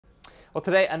Well,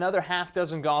 today, another half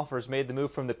dozen golfers made the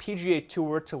move from the PGA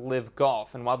Tour to LIV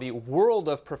Golf. And while the world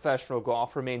of professional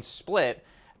golf remains split,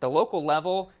 at the local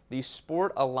level, the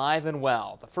sport alive and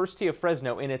well. The First Tee of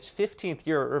Fresno, in its 15th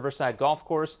year at Riverside Golf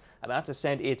Course, about to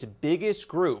send its biggest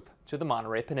group to the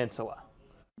Monterey Peninsula.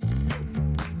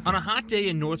 On a hot day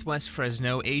in northwest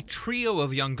Fresno, a trio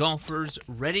of young golfers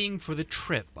readying for the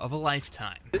trip of a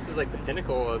lifetime. This is like the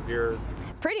pinnacle of your...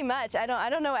 Pretty much. I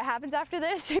don't know what happens after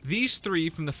this. These three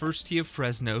from the First Tee of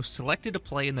Fresno selected to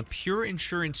play in the Pure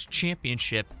Insurance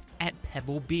Championship at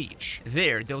Pebble Beach.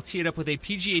 There, they'll tee it up with a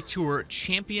PGA Tour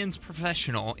Champions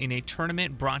Professional in a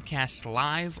tournament broadcast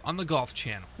live on the Golf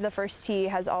Channel. The First Tee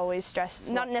has always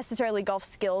stressed not necessarily golf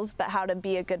skills, but how to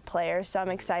be a good player. So I'm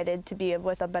excited to be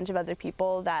with a bunch of other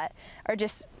people that are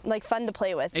just like fun to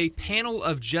play with. A panel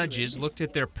of judges looked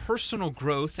at their personal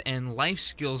growth and life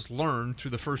skills learned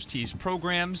through the First Tee's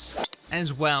programs,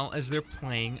 as well as their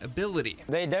playing ability.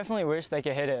 They definitely wish they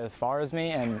could hit it as far as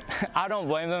me, and I don't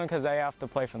blame them because they have to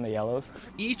play from the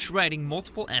yellows. Each writing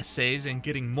multiple essays and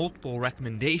getting multiple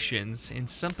recommendations in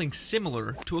something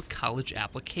similar to a college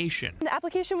application. The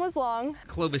application was long.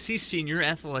 Clovis East senior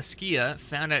Ethel Esquia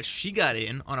found out she got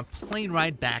in on a plane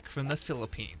ride back from the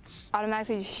Philippines.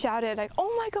 Automatically shouted like,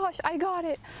 "Oh my gosh, I got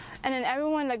it!" And then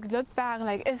everyone like looked back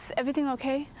like, "Is everything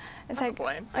okay?" It's on like the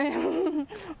plane.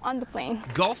 on the plane.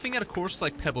 Golfing at a course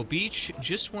like Pebble Beach,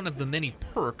 just one of the many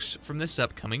perks from this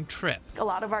upcoming trip. A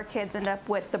lot of our kids end up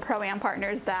with the Pro-Am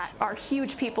partners that are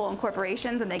huge people in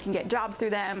corporations, and they can get jobs through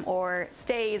them or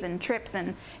stays and trips,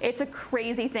 and it's a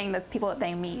crazy thing, the people that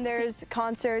they meet. There's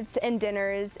concerts and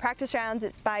dinners, practice rounds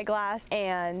at Spyglass,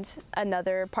 and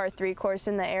another par 3 course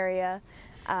in the area.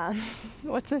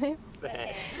 What's the name? It's the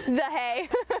Hay. The Hay.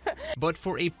 But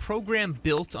for a program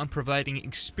built on providing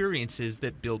experiences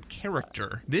that build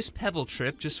character, this Pebble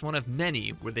trip just one of many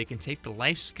where they can take the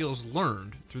life skills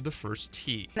learned through the First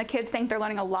Tee. The kids think they're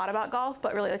learning a lot about golf,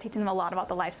 but really they're teaching them a lot about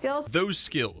the life skills. Those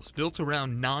skills built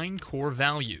around 9 core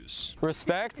values.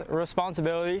 Respect,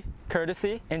 responsibility,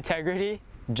 courtesy, integrity,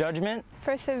 judgment,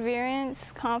 Perseverance,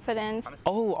 confidence,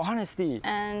 honesty,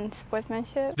 and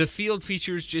sportsmanship. The field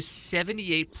features just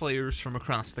 78 players from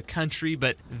across the country,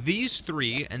 but these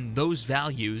three and those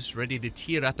values ready to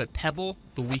tee it up at Pebble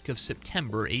the week of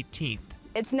September 18th.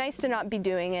 It's nice to not be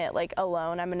doing it like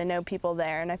alone. I'm going to know people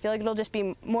there, and I feel like it'll just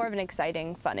be more of an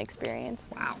exciting, fun experience.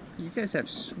 Wow, you guys have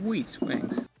sweet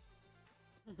swings.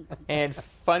 And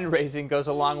fundraising goes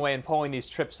a long way in pulling these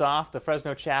trips off. The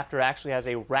Fresno chapter actually has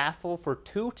a raffle for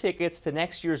 2 tickets to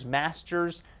next year's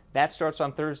Masters. That starts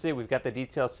on Thursday. We've got the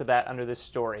details to that under this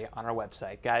story on our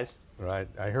website. Guys? Right.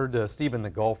 I heard Stephen the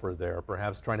golfer there,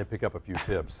 perhaps trying to pick up a few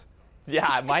tips.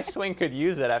 Yeah, my swing could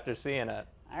use it after seeing it.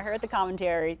 I heard the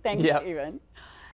commentary. Thanks, Stephen.